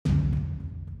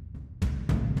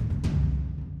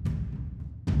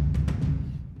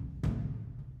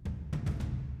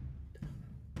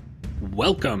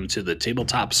Welcome to the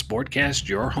Tabletop Sportcast,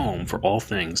 your home for all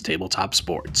things tabletop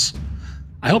sports.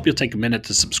 I hope you'll take a minute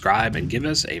to subscribe and give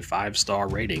us a 5-star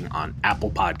rating on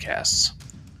Apple Podcasts.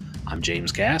 I'm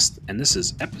James Cast, and this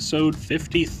is episode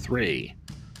 53.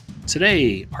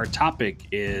 Today, our topic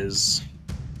is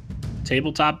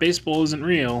tabletop baseball isn't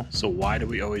real, so why do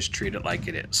we always treat it like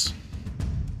it is?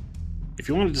 If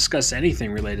you want to discuss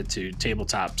anything related to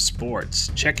tabletop sports,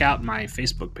 check out my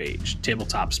Facebook page,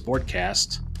 Tabletop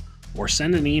Sportcast, or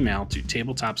send an email to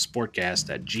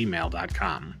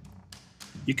tabletopsportcast@gmail.com.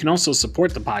 You can also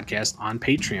support the podcast on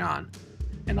Patreon,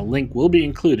 and a link will be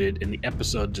included in the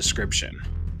episode description.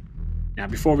 Now,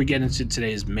 before we get into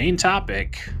today's main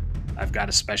topic, I've got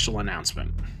a special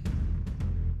announcement.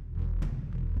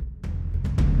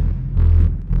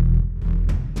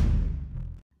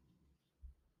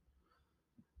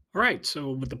 All right,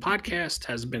 so the podcast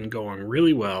has been going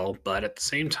really well, but at the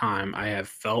same time, I have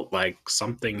felt like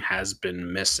something has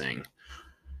been missing.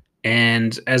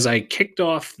 And as I kicked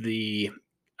off the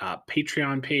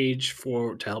Patreon page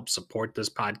to help support this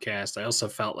podcast, I also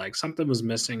felt like something was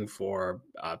missing for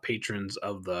patrons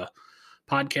of the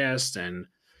podcast, and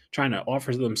trying to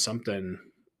offer them something,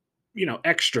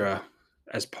 extra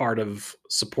as part of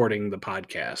supporting the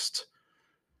podcast.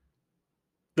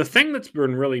 The thing that's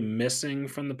been really missing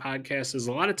from the podcast is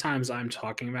a lot of times I'm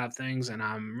talking about things and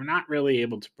I'm not really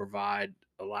able to provide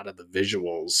a lot of the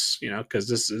visuals, because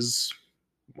this is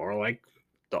more like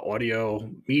the audio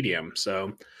medium.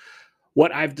 So,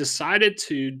 what I've decided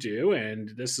to do,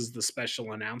 and this is the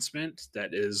special announcement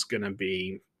that is going to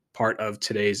be part of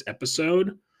today's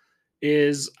episode,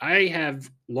 is I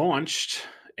have launched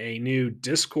a new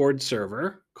Discord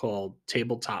server called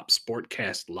Tabletop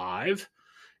Sportcast Live,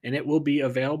 and it will be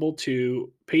available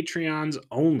to Patreons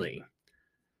only.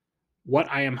 What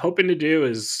I am hoping to do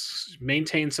is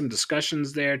maintain some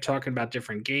discussions there, talking about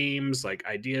different games, like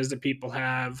ideas that people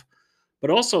have, but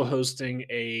also hosting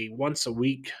a once a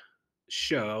week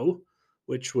show,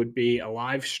 which would be a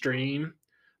live stream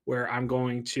where I'm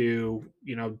going to,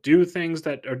 do things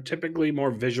that are typically more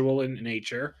visual in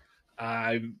nature.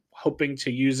 I'm hoping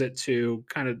to use it to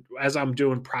kind of, as I'm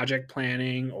doing project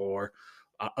planning or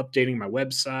updating my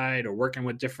website or working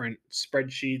with different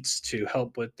spreadsheets to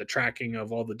help with the tracking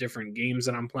of all the different games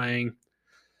that I'm playing.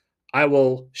 I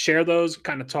will share those,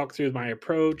 kind of talk through my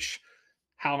approach,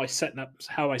 how I set up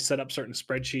certain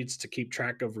spreadsheets to keep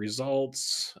track of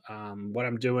results, what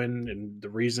I'm doing, and the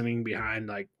reasoning behind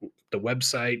like the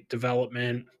website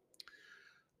development,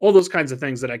 all those kinds of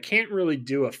things that I can't really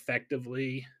do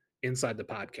effectively inside the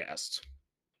podcast.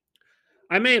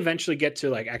 I may eventually get to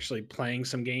like actually playing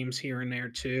some games here and there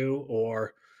too,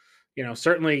 or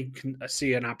certainly can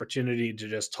see an opportunity to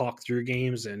just talk through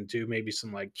games and do maybe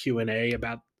some like Q&A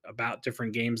about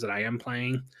different games that I am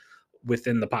playing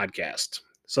within the podcast.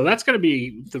 So that's going to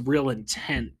be the real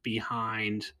intent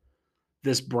behind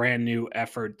this brand new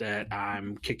effort that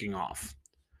I'm kicking off.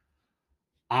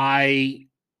 I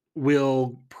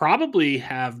will probably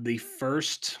have the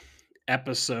first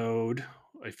episode,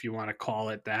 if you want to call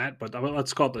it that, but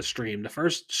let's call it the stream. The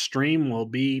first stream will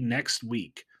be next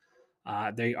week.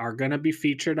 They are going to be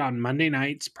featured on Monday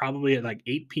nights, probably at like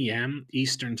 8 p.m.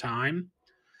 Eastern time.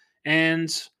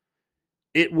 And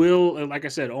it will, like I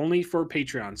said, only for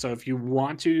Patreon. So if you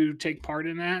want to take part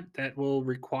in that, that will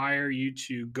require you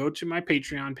to go to my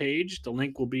Patreon page. The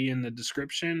link will be in the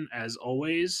description, as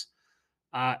always,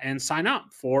 and sign up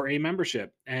for a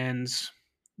membership. And,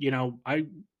 I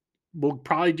will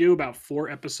probably do about 4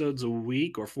 episodes a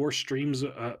week, or 4 streams,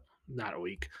 not a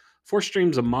week, 4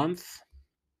 streams a month.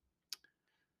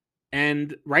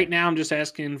 And right now, I'm just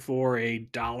asking for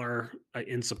 $1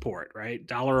 in support, right?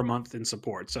 $1 a month in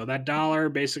support. So that dollar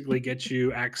basically gets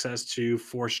you access to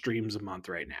 4 streams a month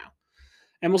right now.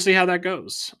 And we'll see how that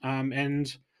goes.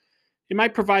 And it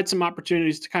might provide some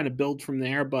opportunities to kind of build from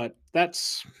there, but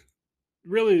that's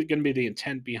really going to be the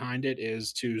intent behind it,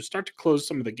 is to start to close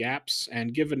some of the gaps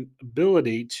and give an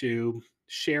ability to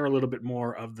share a little bit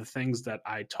more of the things that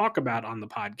I talk about on the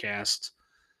podcast,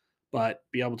 but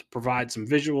be able to provide some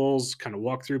visuals, kind of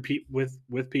walk through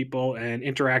with people, and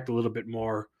interact a little bit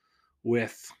more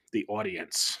with the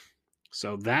audience.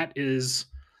 So that is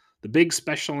the big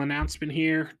special announcement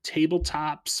here: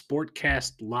 Tabletop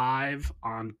Sportcast Live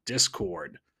on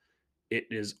Discord. It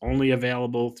is only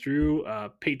available through a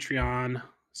Patreon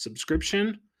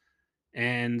subscription,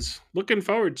 and looking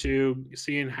forward to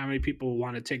seeing how many people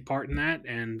want to take part in that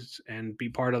and be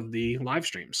part of the live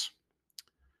streams.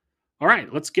 All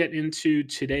right, let's get into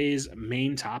today's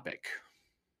main topic.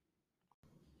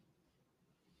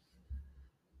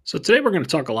 So today we're going to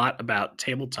talk a lot about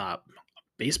tabletop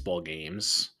baseball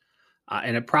games.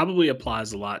 And it probably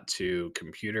applies a lot to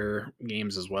computer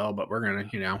games as well, but we're going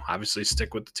to, obviously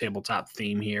stick with the tabletop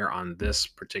theme here on this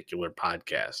particular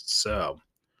podcast. So,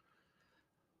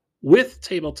 with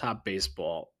tabletop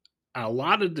baseball, a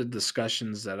lot of the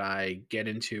discussions that I get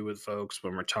into with folks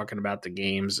when we're talking about the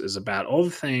games is about all the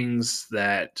things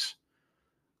that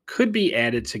could be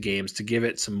added to games to give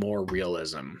it some more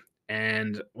realism.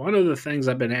 And one of the things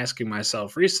I've been asking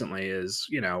myself recently is,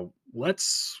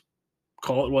 let's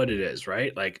call it what it is,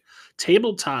 right? Like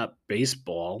tabletop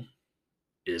baseball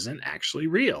isn't actually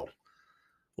real.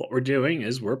 What we're doing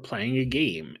is we're playing a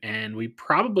game, and we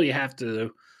probably have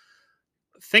to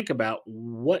think about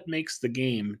what makes the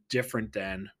game different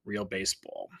than real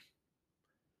baseball.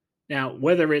 Now,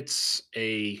 whether it's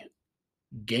a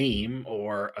game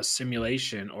or a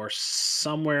simulation or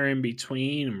somewhere in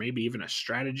between, or maybe even a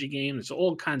strategy game, there's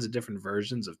all kinds of different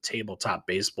versions of tabletop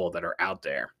baseball that are out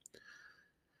there.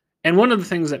 And one of the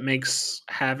things that makes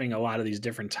having a lot of these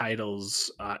different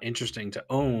titles interesting to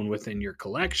own within your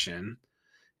collection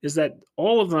is that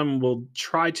all of them will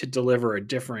try to deliver a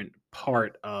different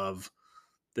part of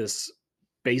this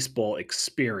baseball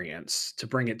experience to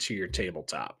bring it to your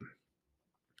tabletop.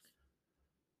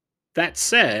 That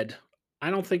said,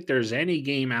 I don't think there's any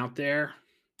game out there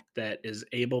that is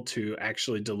able to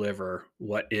actually deliver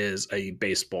what is a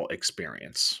baseball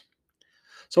experience.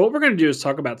 So, what we're going to do is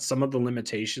talk about some of the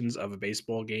limitations of a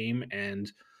baseball game and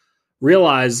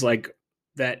realize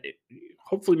that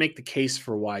hopefully make the case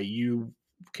for why you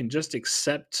can just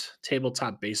accept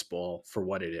tabletop baseball for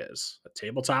what it is, a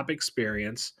tabletop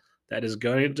experience that is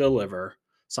going to deliver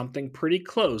something pretty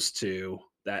close to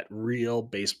that real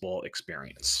baseball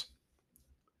experience.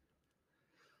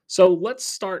 So let's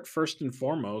start first and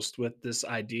foremost with this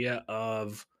idea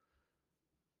of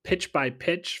pitch by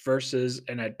pitch versus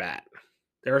an at bat.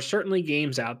 There are certainly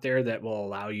games out there that will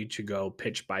allow you to go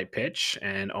pitch by pitch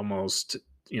and almost,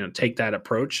 take that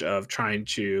approach of trying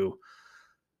to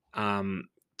um,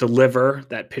 deliver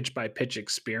that pitch by pitch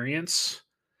experience.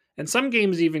 And some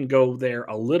games even go there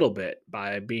a little bit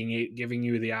by giving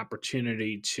you the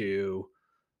opportunity to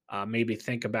maybe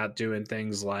think about doing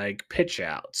things like pitch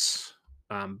outs,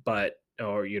 but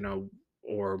or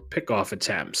pickoff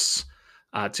attempts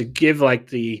to give like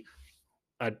the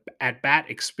at bat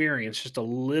experience just a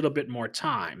little bit more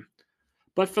time.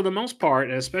 But for the most part,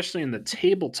 and especially in the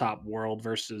tabletop world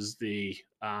versus the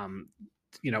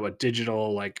a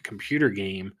digital like computer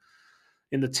game,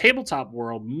 in the tabletop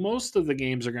world, most of the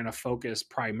games are going to focus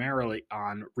primarily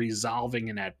on resolving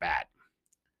an at bat.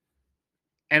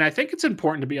 And I think it's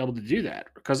important to be able to do that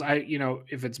because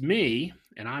if it's me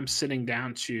and I'm sitting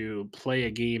down to play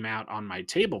a game out on my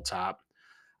tabletop,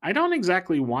 I don't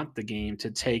exactly want the game to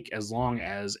take as long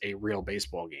as a real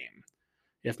baseball game.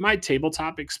 If my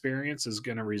tabletop experience is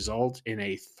going to result in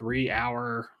a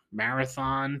 3-hour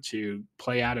marathon to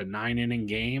play out a 9-inning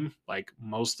game, like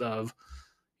most of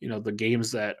the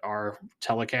games that are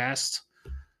telecast,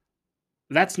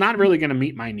 that's not really going to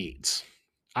meet my needs.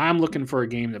 I'm looking for a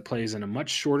game that plays in a much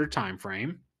shorter time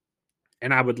frame,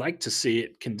 and I would like to see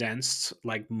it condensed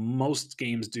like most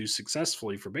games do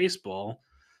successfully for baseball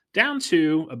down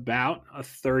to about a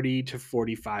 30 to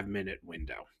 45-minute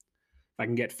window. If I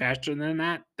can get faster than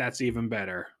that, that's even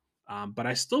better. But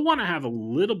I still want to have a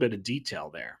little bit of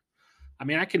detail there. I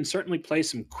mean, I can certainly play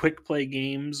some quick play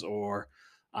games or,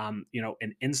 an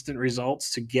instant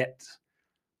results to get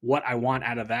what I want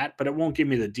out of that, but it won't give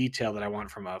me the detail that I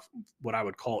want from what I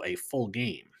would call a full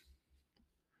game.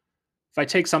 If I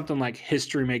take something like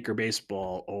History Maker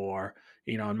Baseball or,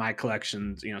 in my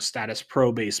collections, Status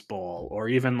Pro Baseball or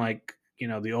even like,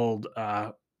 the old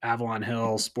Avalon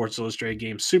Hill Sports Illustrated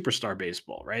game Superstar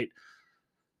Baseball, right?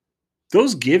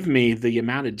 Those give me the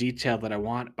amount of detail that I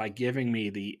want by giving me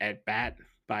the at bat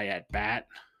by at bat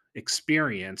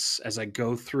experience as I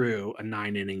go through a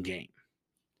 9-inning game.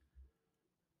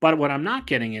 But what I'm not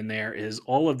getting in there is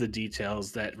all of the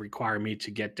details that require me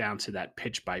to get down to that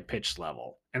pitch by pitch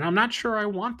level. And I'm not sure I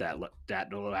want that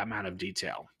amount of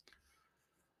detail.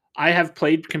 I have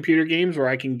played computer games where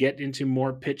I can get into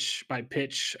more pitch by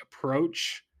pitch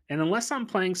approach. And unless I'm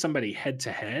playing somebody head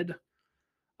to head,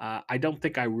 I don't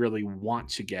think I really want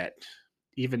to get,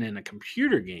 even in a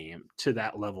computer game, to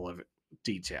that level of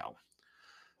detail.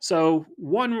 So,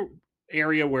 one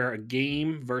area where a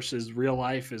game versus real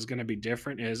life is going to be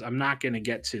different is I'm not going to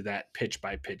get to that pitch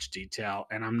by pitch detail,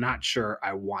 and I'm not sure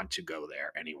I want to go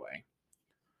there anyway.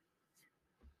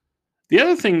 The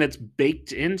other thing that's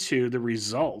baked into the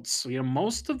results,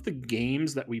 most of the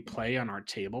games that we play on our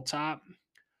tabletop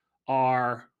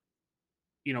are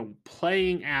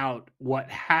playing out what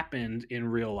happened in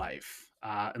real life.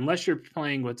 Unless you're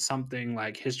playing with something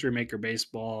like History Maker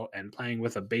Baseball and playing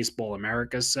with a Baseball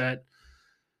America set,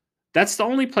 that's the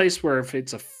only place where if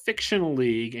it's a fictional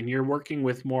league and you're working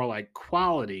with more like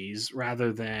qualities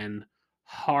rather than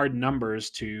hard numbers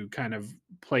to kind of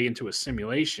play into a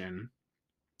simulation,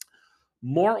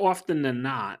 more often than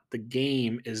not, the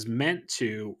game is meant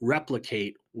to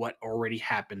replicate what already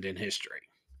happened in history.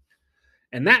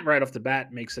 And that right off the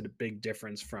bat makes it a big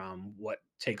difference from what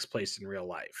takes place in real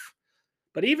life.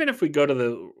 But even if we go to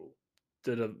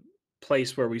the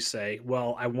place where we say,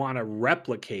 well, I want to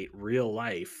replicate real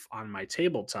life on my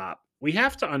tabletop, we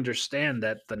have to understand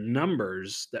that the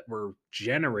numbers that we're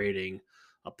generating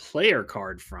a player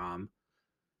card from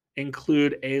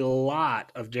include a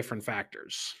lot of different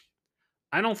factors.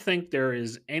 I don't think there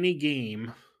is any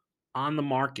game on the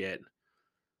market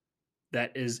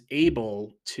that is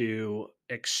able to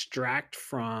extract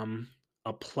from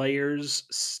a player's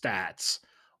stats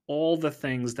all the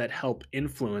things that help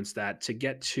influence that to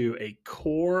get to a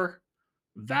core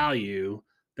value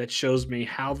that shows me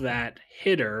how that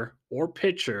hitter or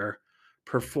pitcher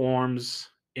performs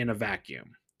in a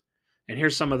vacuum. And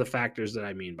here's some of the factors that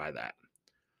I mean by that.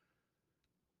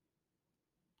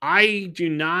 I do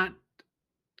not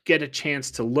get a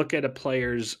chance to look at a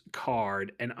player's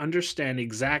card and understand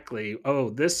exactly, oh,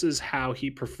 this is how he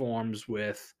performs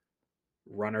with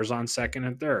runners on second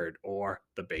and third, or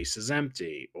the base is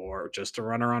empty, or just a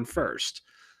runner on first.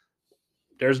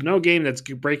 There's no game that's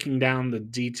breaking down the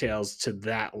details to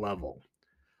that level.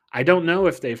 I don't know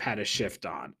if they've had a shift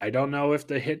on. I don't know if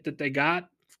the hit that they got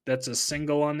that's a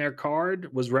single on their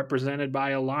card was represented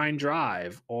by a line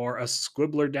drive or a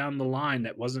squibbler down the line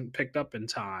that wasn't picked up in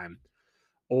time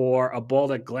or a ball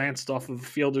that glanced off of a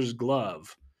fielder's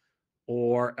glove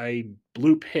or a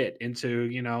bloop hit into,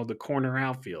 the corner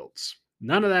outfields.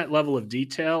 None of that level of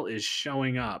detail is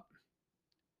showing up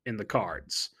in the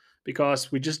cards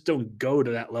because we just don't go to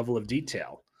that level of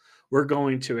detail. We're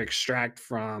going to extract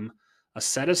from a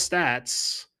set of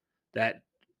stats that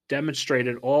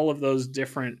demonstrated all of those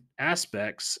different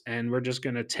aspects, and we're just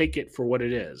going to take it for what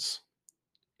it is.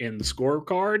 In the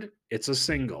scorecard, it's a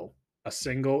single. A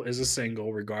single is a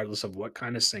single, regardless of what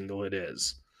kind of single it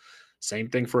is. Same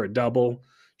thing for a double,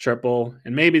 triple,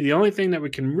 and maybe the only thing that we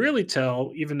can really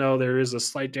tell, even though there is a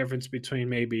slight difference between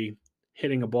maybe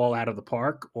hitting a ball out of the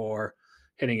park or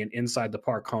hitting an inside the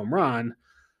park home run,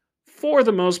 for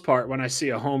the most part, when I see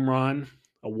a home run,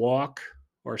 a walk,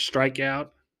 or a strikeout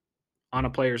on a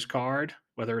player's card,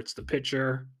 whether it's the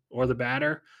pitcher or the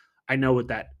batter, I know what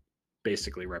that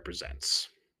basically represents.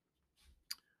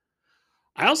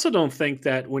 I also don't think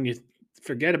that when you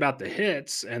forget about the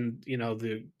hits and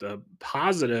the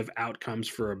positive outcomes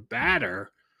for a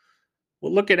batter,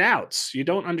 well, look at outs. You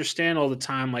don't understand all the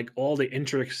time, like all the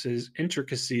intricacies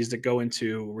that go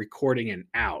into recording an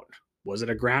out. Was it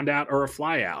a ground out or a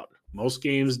fly out? Most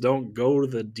games don't go to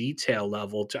the detail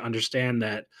level to understand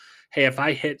that, hey, if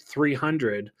I hit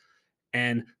 300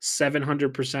 and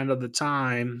 700% of the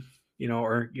time,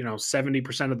 or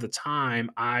 70% of the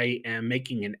time I am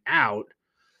making an out,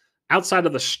 outside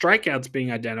of the strikeouts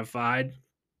being identified,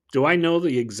 do I know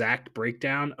the exact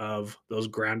breakdown of those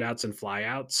groundouts and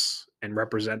flyouts and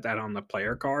represent that on the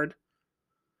player card?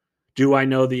 Do I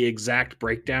know the exact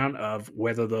breakdown of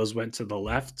whether those went to the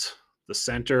left, the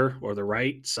center, or the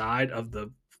right side of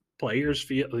the player's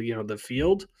field, the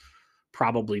field?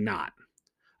 Probably not.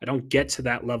 I don't get to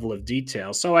that level of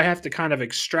detail. So I have to kind of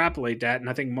extrapolate that. And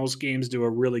I think most games do a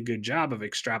really good job of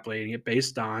extrapolating it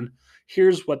based on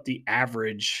here's what the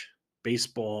average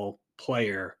baseball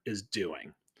player is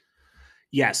doing.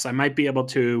 Yes, I might be able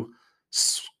to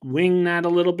swing that a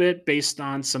little bit based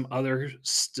on some other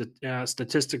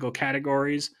statistical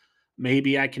categories.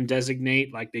 Maybe I can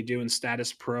designate, like they do in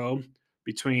Status Pro,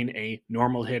 between a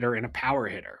normal hitter and a power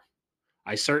hitter.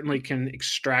 I certainly can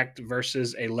extract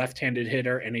versus a left-handed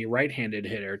hitter and a right-handed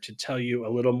hitter to tell you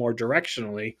a little more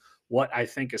directionally what I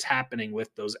think is happening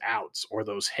with those outs or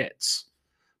those hits.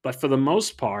 But for the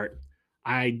most part,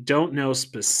 I don't know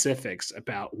specifics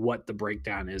about what the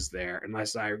breakdown is there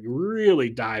unless I really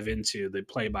dive into the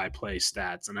play-by-play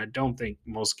stats, and I don't think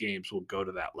most games will go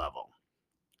to that level.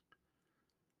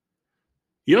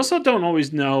 You also don't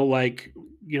always know, like,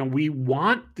 we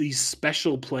want these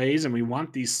special plays and we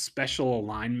want these special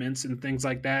alignments and things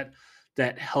like that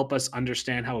that help us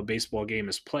understand how a baseball game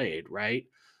is played, right?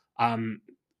 Um,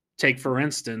 Take, for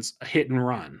instance, a hit and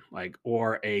run, like,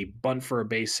 or a bunt for a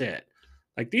base hit.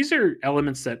 Like, these are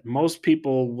elements that most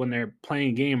people, when they're playing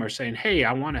a game, are saying, hey,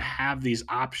 I want to have these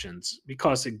options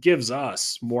because it gives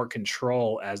us more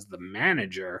control as the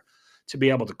manager to be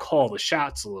able to call the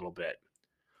shots a little bit.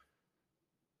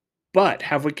 But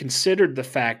have we considered the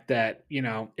fact that,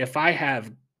 if I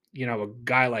have, a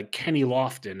guy like Kenny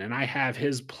Lofton and I have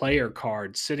his player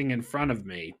card sitting in front of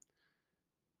me,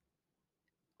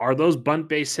 are those bunt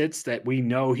base hits that we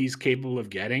know he's capable of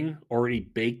getting already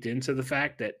baked into the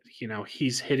fact that,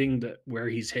 he's hitting where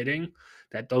he's hitting,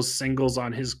 that those singles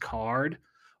on his card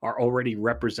are already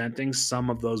representing some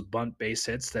of those bunt base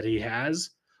hits that he has?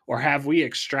 Or have we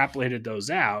extrapolated those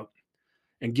out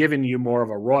and given you more of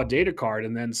a raw data card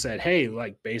and then said, hey,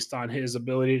 like based on his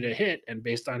ability to hit and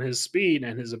based on his speed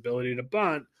and his ability to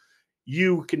bunt,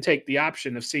 you can take the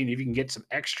option of seeing if you can get some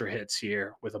extra hits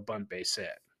here with a bunt base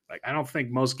hit. Like, I don't think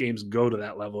most games go to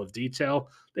that level of detail.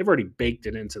 They've already baked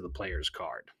it into the player's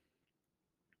card.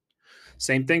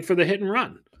 Same thing for the hit and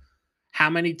run. How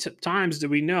many times do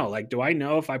we know? Like, do I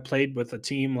know if I played with a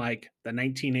team like the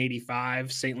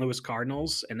 1985 St. Louis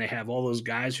Cardinals and they have all those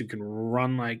guys who can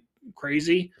run like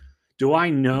crazy? Do I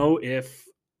know if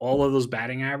all of those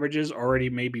batting averages already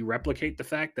maybe replicate the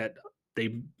fact that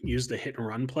they use the hit and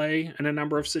run play in a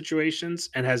number of situations?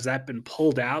 And has that been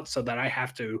pulled out so that I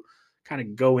have to kind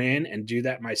of go in and do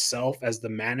that myself as the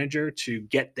manager to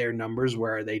get their numbers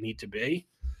where they need to be?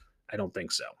 I don't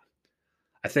think so.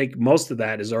 I think most of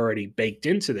that is already baked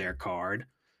into their card,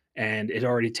 and it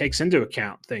already takes into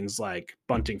account things like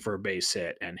bunting for a base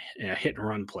hit and hit and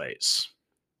run plays.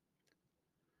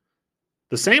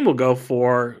 The same will go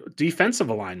for defensive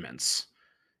alignments.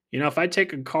 If I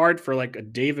take a card for like a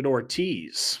David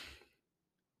Ortiz,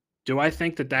 do I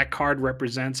think that that card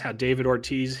represents how David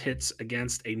Ortiz hits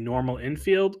against a normal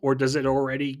infield, or does it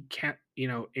already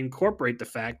incorporate the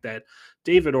fact that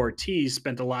David Ortiz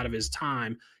spent a lot of his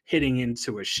time hitting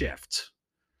into a shift?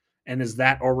 And is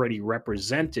that already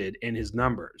represented in his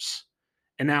numbers?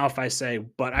 And now if I say,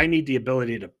 but I need the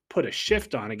ability to put a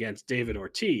shift on against David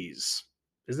Ortiz,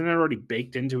 isn't it already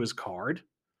baked into his card?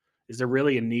 Is there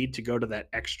really a need to go to that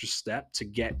extra step to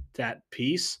get that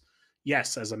piece?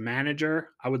 Yes, as a manager,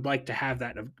 I would like to have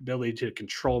that ability to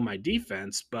control my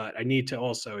defense, but I need to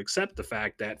also accept the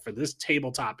fact that for this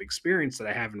tabletop experience that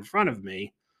I have in front of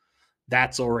me,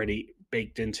 that's already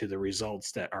baked into the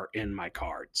results that are in my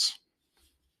cards.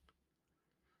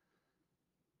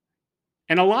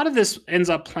 And a lot of this ends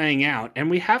up playing out, and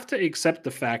we have to accept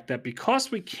the fact that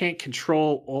because we can't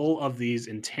control all of these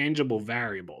intangible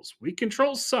variables, we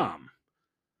control some.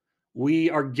 We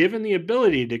are given the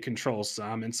ability to control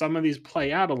some, and some of these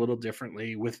play out a little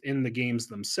differently within the games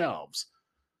themselves.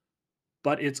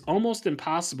 But it's almost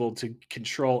impossible to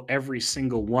control every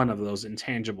single one of those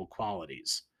intangible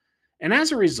qualities. And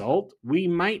as a result, we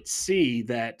might see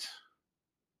that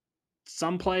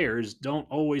some players don't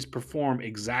always perform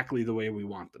exactly the way we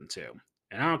want them to.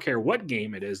 And I don't care what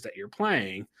game it is that you're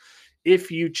playing,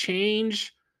 if you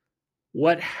change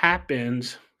what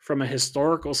happened from a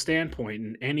historical standpoint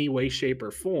in any way, shape,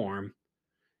 or form,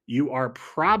 you are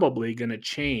probably going to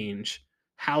change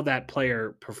how that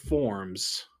player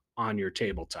performs on your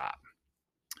tabletop.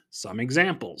 Some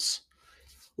examples.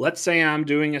 Let's say I'm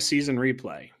doing a season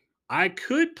replay. I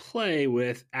could play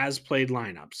with as played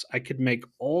lineups. I could make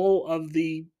all of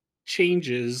the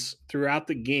changes throughout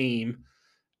the game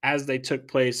as they took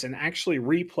place and actually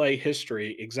replay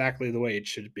history exactly the way it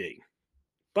should be.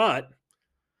 But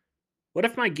what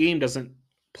if my game doesn't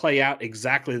play out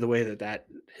exactly the way that that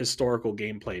historical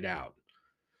game played out?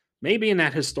 Maybe in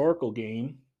that historical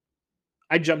game,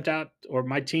 I jumped out or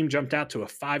my team jumped out to a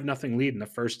 5-0 lead in the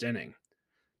first inning.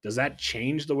 Does that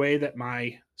change the way that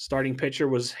my starting pitcher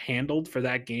was handled for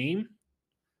that game?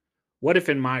 What if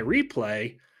in my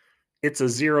replay, it's a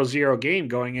 0-0 game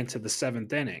going into the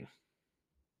 7th inning?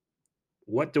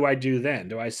 What do I do then?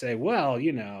 Do I say, well,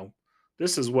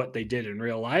 this is what they did in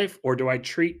real life? Or do I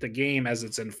treat the game as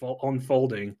it's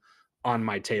unfolding on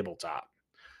my tabletop?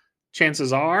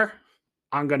 Chances are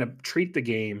I'm going to treat the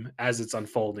game as it's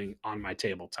unfolding on my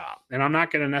tabletop. And I'm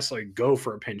not going to necessarily go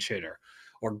for a pinch hitter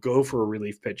or go for a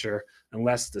relief pitcher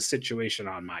unless the situation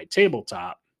on my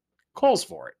tabletop calls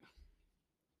for it.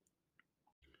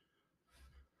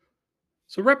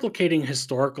 So replicating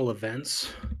historical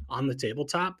events on the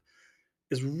tabletop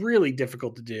is really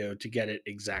difficult to do to get it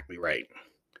exactly right.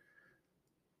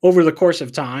 Over the course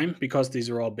of time, because these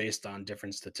are all based on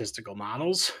different statistical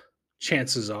models,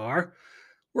 chances are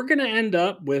we're going to end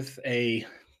up with a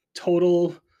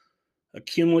total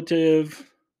cumulative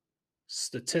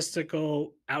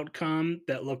statistical outcome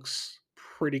that looks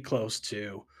pretty close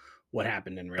to what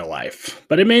happened in real life,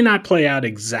 but it may not play out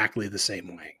exactly the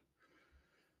same way.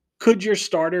 Could your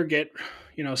starter get,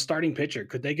 starting pitcher,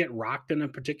 could they get rocked in a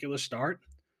particular start?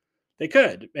 They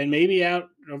could. And maybe out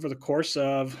over the course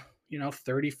of,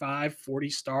 35, 40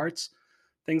 starts,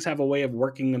 things have a way of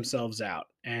working themselves out.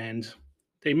 And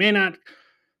they may not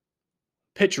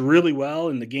pitch really well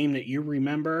in the game that you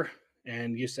remember.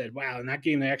 And you said, wow, in that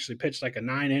game, they actually pitched like a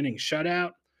 9 inning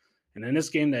shutout. And in this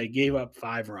game, they gave up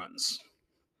 5 runs.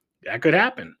 That could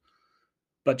happen.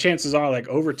 But chances are, like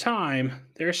over time,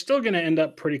 they're still going to end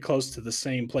up pretty close to the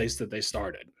same place that they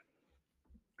started.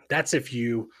 That's if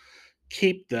you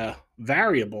keep the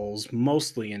variables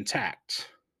mostly intact.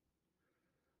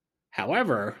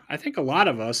 However, I think a lot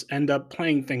of us end up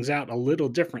playing things out a little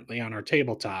differently on our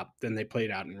tabletop than they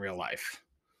played out in real life.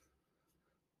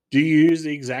 Do you use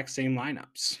the exact same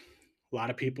lineups? A lot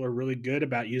of people are really good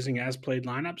about using as played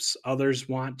lineups. Others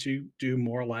want to do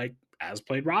more like as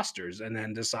played rosters and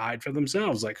then decide for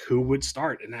themselves like who would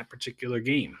start in that particular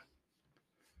game.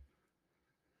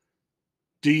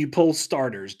 Do you pull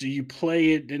starters? Do you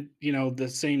play it at, the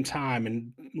same time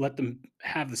and let them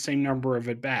have the same number of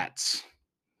at bats?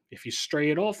 If you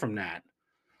stray at all from that,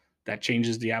 that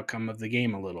changes the outcome of the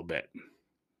game a little bit.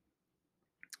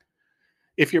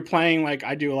 If you're playing like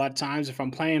I do a lot of times, if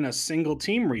I'm playing a single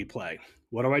team replay,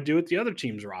 what do I do with the other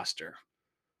team's roster?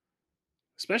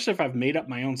 Especially if I've made up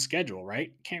my own schedule,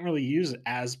 right? Can't really use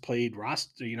as played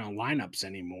roster, lineups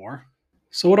anymore.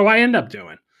 So what do I end up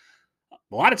doing?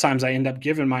 A lot of times I end up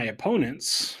giving my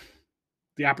opponents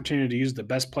the opportunity to use the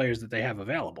best players that they have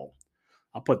available.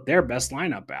 I'll put their best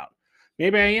lineup out.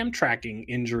 Maybe I am tracking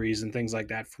injuries and things like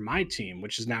that for my team,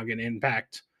 which is now going to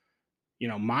impact,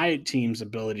 my team's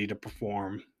ability to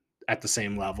perform at the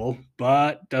same level,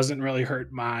 but doesn't really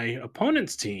hurt my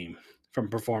opponent's team from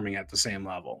performing at the same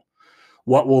level.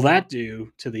 What will that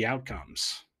do to the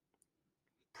outcomes?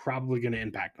 Probably going to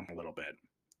impact them a little bit.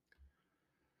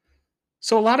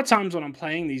 So a lot of times when I'm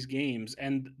playing these games,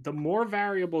 and the more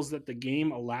variables that the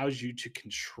game allows you to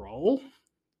control,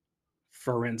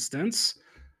 for instance,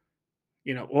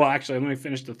 actually, let me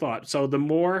finish the thought. So the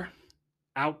more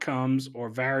outcomes or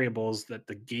variables that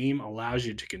the game allows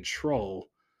you to control,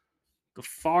 the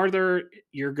farther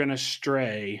you're going to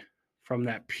stray from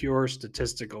that pure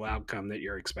statistical outcome that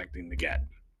you're expecting to get.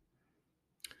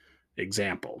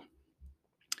 Example,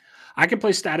 I can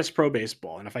play status pro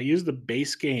baseball, and if I use the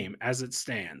base game as it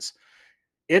stands,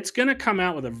 it's going to come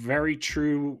out with a very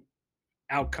true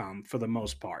outcome for the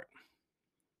most part.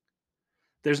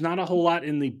 There's not a whole lot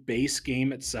in the base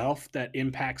game itself that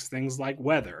impacts things like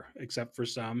weather, except for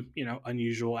some,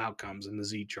 unusual outcomes in the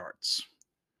Z charts.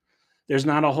 There's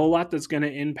not a whole lot that's going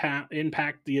to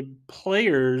impact the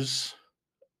players'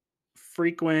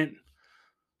 frequent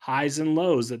highs and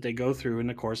lows that they go through in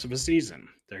the course of a season.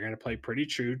 They're going to play pretty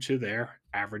true to their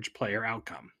average player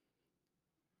outcome.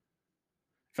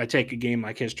 If I take a game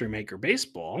like History Maker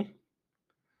Baseball,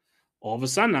 all of a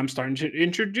sudden I'm starting to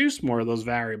introduce more of those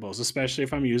variables, especially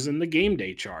if I'm using the game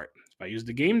day chart. If I use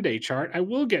the game day chart, I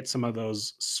will get some of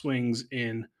those swings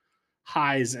in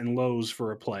highs and lows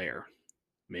for a player.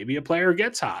 Maybe a player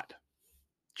gets hot,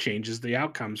 changes the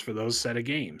outcomes for those set of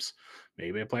games.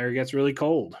 Maybe a player gets really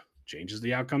cold, changes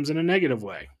the outcomes in a negative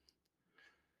way.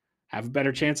 Have a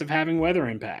better chance of having weather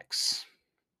impacts.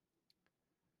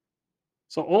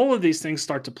 So all of these things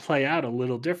start to play out a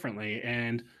little differently.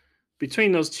 And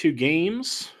between those two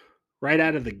games, right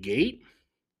out of the gate,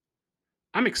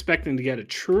 I'm expecting to get a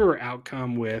truer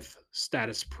outcome with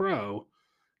Status Pro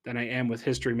than I am with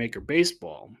History Maker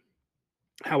Baseball.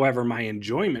 However, my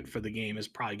enjoyment for the game is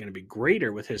probably going to be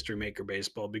greater with History Maker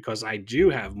Baseball because I do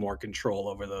have more control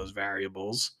over those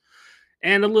variables,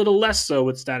 and a little less so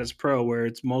with Status Pro, where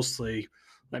it's mostly,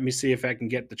 let me see if I can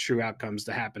get the true outcomes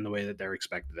to happen the way that they're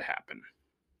expected to happen.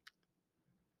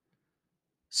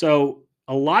 So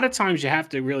a lot of times you have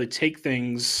to really take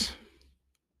things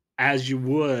as you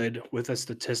would with a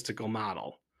statistical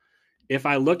model. If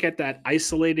I look at that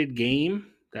isolated game,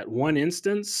 that one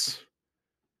instance,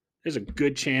 there's a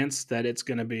good chance that it's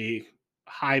going to be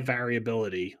high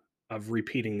variability of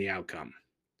repeating the outcome.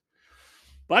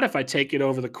 But if I take it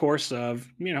over the course of,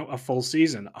 a full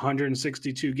season,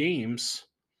 162 games,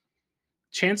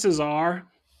 chances are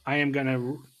I am going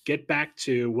to get back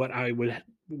to what I would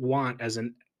want as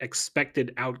an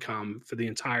expected outcome for the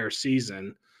entire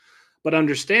season, but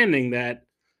understanding that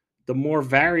the more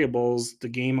variables the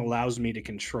game allows me to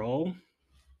control,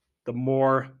 the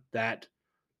more that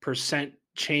percent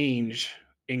change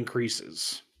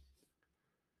increases.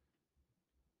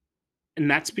 And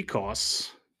that's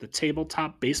because the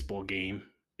tabletop baseball game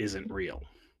isn't real.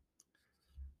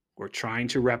 We're trying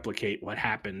to replicate what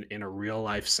happened in a real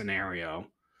life scenario.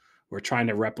 We're trying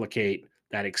to replicate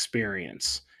that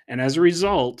experience. And as a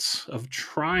result of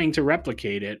trying to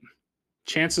replicate it,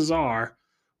 chances are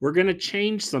we're going to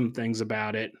change some things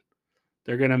about it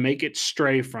They're going to make it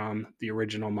stray from the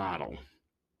original model.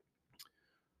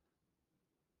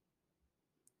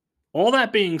 All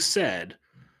that being said,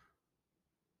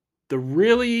 the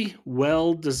really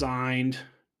well-designed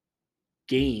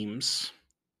games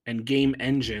and game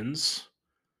engines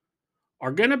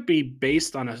are going to be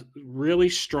based on a really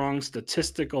strong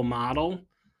statistical model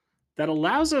that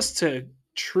allows us to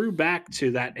true back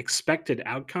to that expected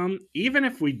outcome, even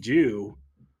if we do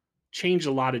change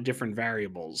a lot of different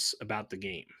variables about the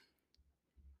game.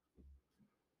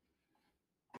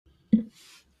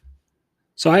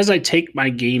 So as I take my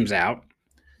games out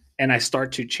and I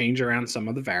start to change around some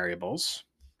of the variables,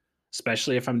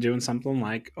 especially if I'm doing something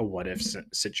like a what if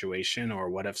situation or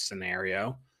what if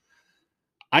scenario,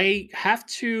 I have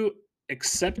to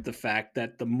accept the fact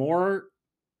that the more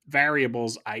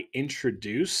variables I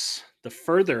introduce, the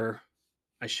further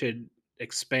I should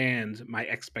expand my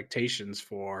expectations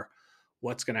for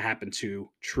what's going to happen to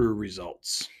true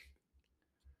results.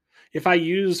 If I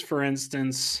use, for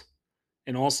instance,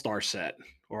 an all-star set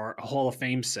or a Hall of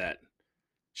Fame set,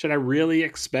 should I really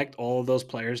expect all of those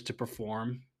players to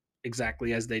perform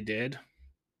exactly as they did?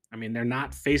 I mean, they're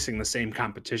not facing the same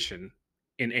competition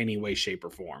in any way, shape, or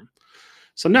form.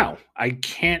 So, no, I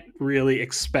can't really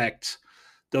expect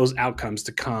those outcomes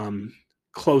to come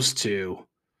close to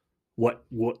what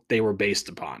they were based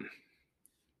upon.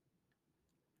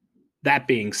 That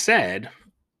being said,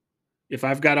 if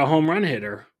I've got a home run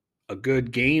hitter, a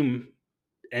good game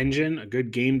engine, a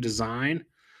good game design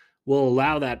will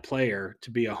allow that player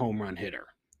to be a home run hitter.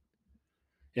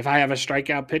 If I have a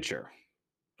strikeout pitcher,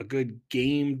 a good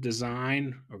game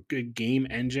design or good game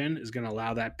engine is going to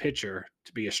allow that pitcher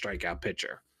to be a strikeout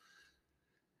pitcher.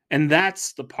 And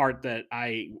that's the part that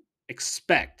I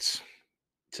expect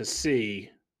to see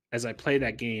as I play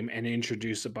that game and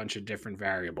introduce a bunch of different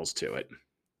variables to it.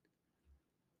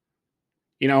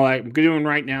 You know, I'm doing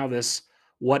right now this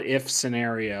what if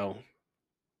scenario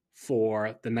for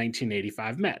the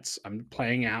 1985 Mets. I'm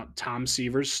playing out Tom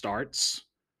Seaver's starts,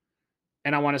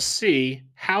 and I want to see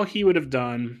how he would have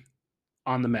done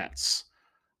on the Mets.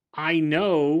 I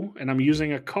know, and I'm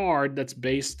using a card that's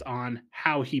based on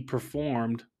how he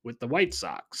performed with the White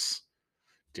Sox.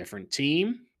 Different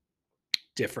team,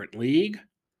 different league,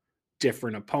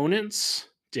 different opponents,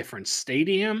 different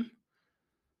stadium,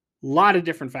 a lot of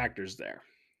different factors there.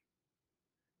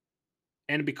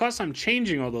 And because I'm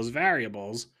changing all those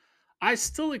variables, I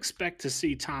still expect to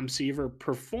see Tom Seaver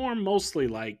perform mostly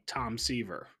like Tom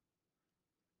Seaver.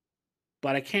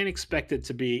 But I can't expect it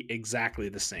to be exactly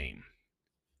the same.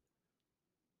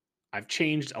 I've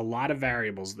changed a lot of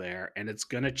variables there, and it's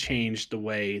going to change the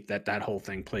way that that whole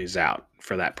thing plays out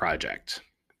for that project.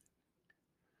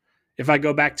 If I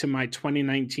go back to my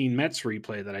 2019 Mets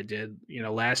replay that I did,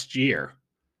 last year,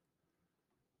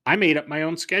 I made up my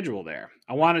own schedule there.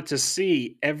 I wanted to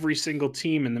see every single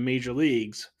team in the major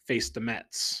leagues face the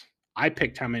Mets. I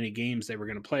picked how many games they were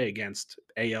going to play against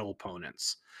AL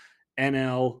opponents,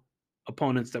 NL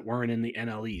opponents that weren't in the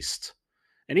NL East,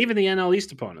 and even the NL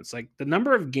East opponents. Like, the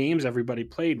number of games everybody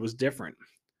played was different.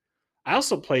 I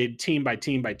also played team by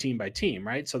team by team by team,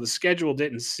 right? So the schedule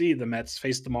didn't see the Mets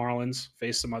face the Marlins,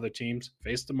 face some other teams,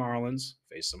 face the Marlins,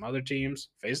 face some other teams,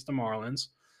 face the Marlins.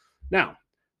 Now,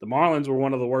 the Marlins were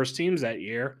one of the worst teams that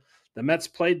year. The Mets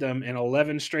played them in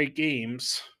 11 straight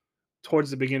games towards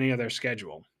the beginning of their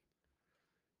schedule.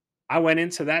 I went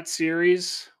into that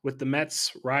series with the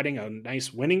Mets riding a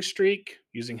nice winning streak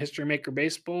using History Maker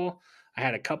Baseball. I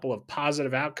had a couple of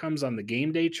positive outcomes on the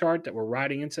game day chart that were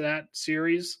riding into that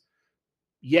series.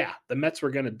 Yeah, the Mets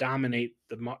were going to dominate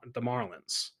the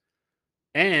Marlins.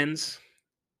 And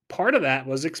part of that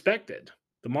was expected.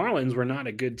 The Marlins were not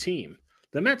a good team.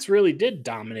 The Mets really did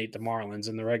dominate the Marlins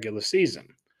in the regular season.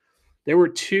 There were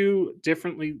two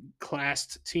differently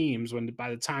classed teams by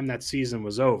the time that season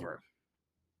was over.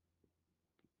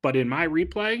 But in my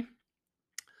replay,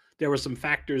 there were some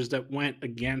factors that went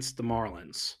against the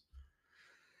Marlins.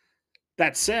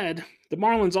 That said, the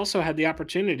Marlins also had the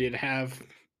opportunity to have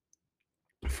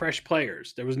fresh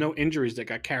players. There was no injuries that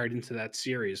got carried into that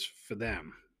series for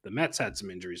them. The Mets had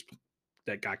some injuries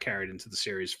that got carried into the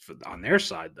series on their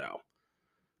side, though,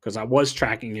 because I was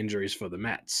tracking injuries for the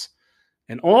Mets.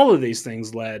 And all of these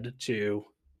things led to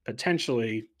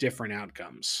potentially different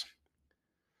outcomes.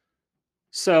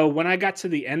 So when I got to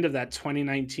the end of that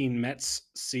 2019 Mets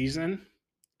season,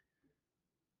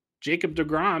 Jacob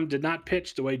deGrom did not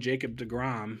pitch the way Jacob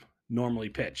deGrom normally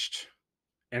pitched.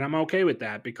 And I'm okay with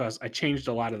that because I changed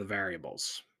a lot of the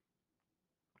variables.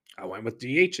 I went with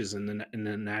DHs in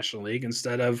the National League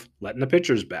instead of letting the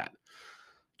pitchers bat.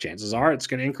 Chances are it's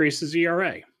going to increase his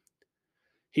ERA.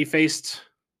 He faced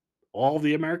all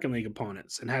the American League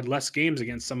opponents and had less games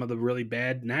against some of the really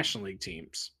bad National League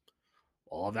teams.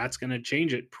 All of that's going to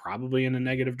change it probably in a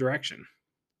negative direction.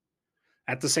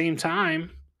 At the same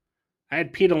time, I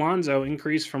had Pete Alonso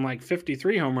increase from like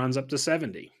 53 home runs up to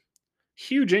 70.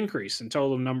 Huge increase in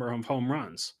total number of home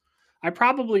runs. I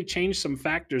probably changed some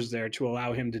factors there to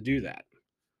allow him to do that.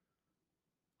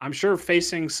 I'm sure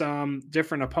facing some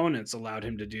different opponents allowed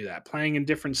him to do that, playing in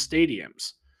different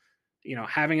stadiums,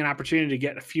 having an opportunity to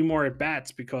get a few more at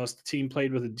bats because the team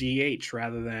played with a DH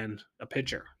rather than a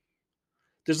pitcher.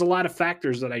 There's a lot of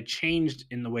factors that I changed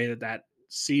in the way that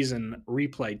season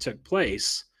replay took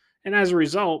place. And as a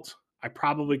result, I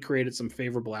probably created some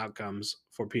favorable outcomes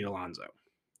for Pete Alonso.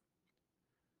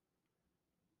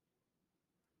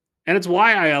 And it's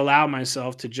why I allow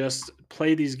myself to just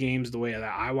play these games the way that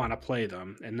I want to play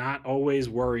them and not always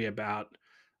worry about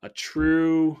a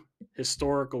true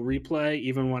historical replay,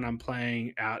 even when I'm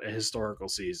playing out a historical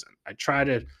season. I try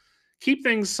to keep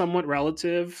things somewhat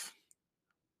relative.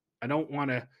 I don't want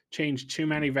to change too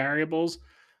many variables,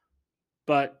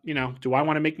 but do I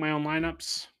want to make my own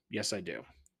lineups? Yes, I do.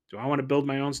 Do I want to build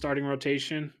my own starting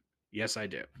rotation? Yes, I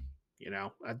do.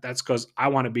 That's because I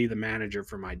want to be the manager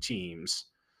for my teams.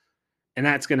 And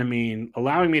that's going to mean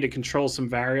allowing me to control some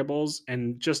variables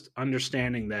and just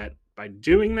understanding that by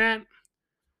doing that,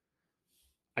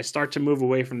 I start to move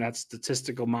away from that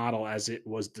statistical model as it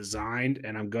was designed,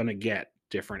 and I'm going to get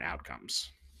different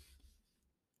outcomes.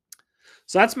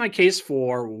 So that's my case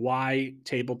for why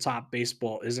tabletop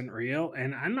baseball isn't real.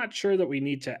 And I'm not sure that we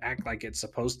need to act like it's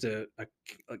supposed to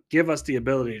give us the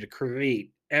ability to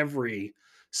create every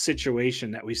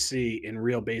situation that we see in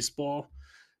real baseball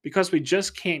because we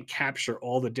just can't capture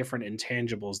all the different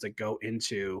intangibles that go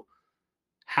into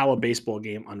how a baseball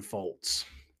game unfolds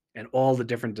and all the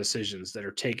different decisions that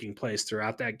are taking place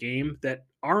throughout that game that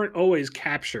aren't always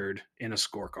captured in a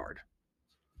scorecard.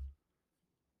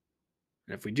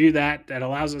 And if we do that, that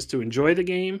allows us to enjoy the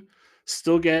game,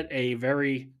 still get a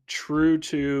very true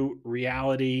to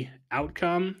reality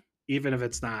outcome, even if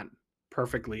it's not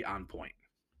perfectly on point.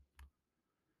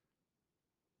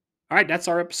 All right, that's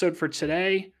our episode for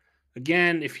today.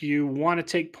 Again, if you want to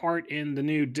take part in the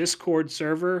new Discord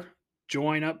server,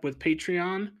 join up with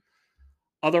Patreon.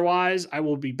 Otherwise, I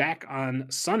will be back on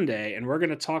Sunday and we're going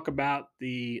to talk about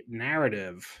the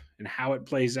narrative and how it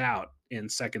plays out in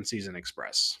Second Season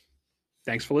Express.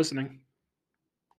 Thanks for listening.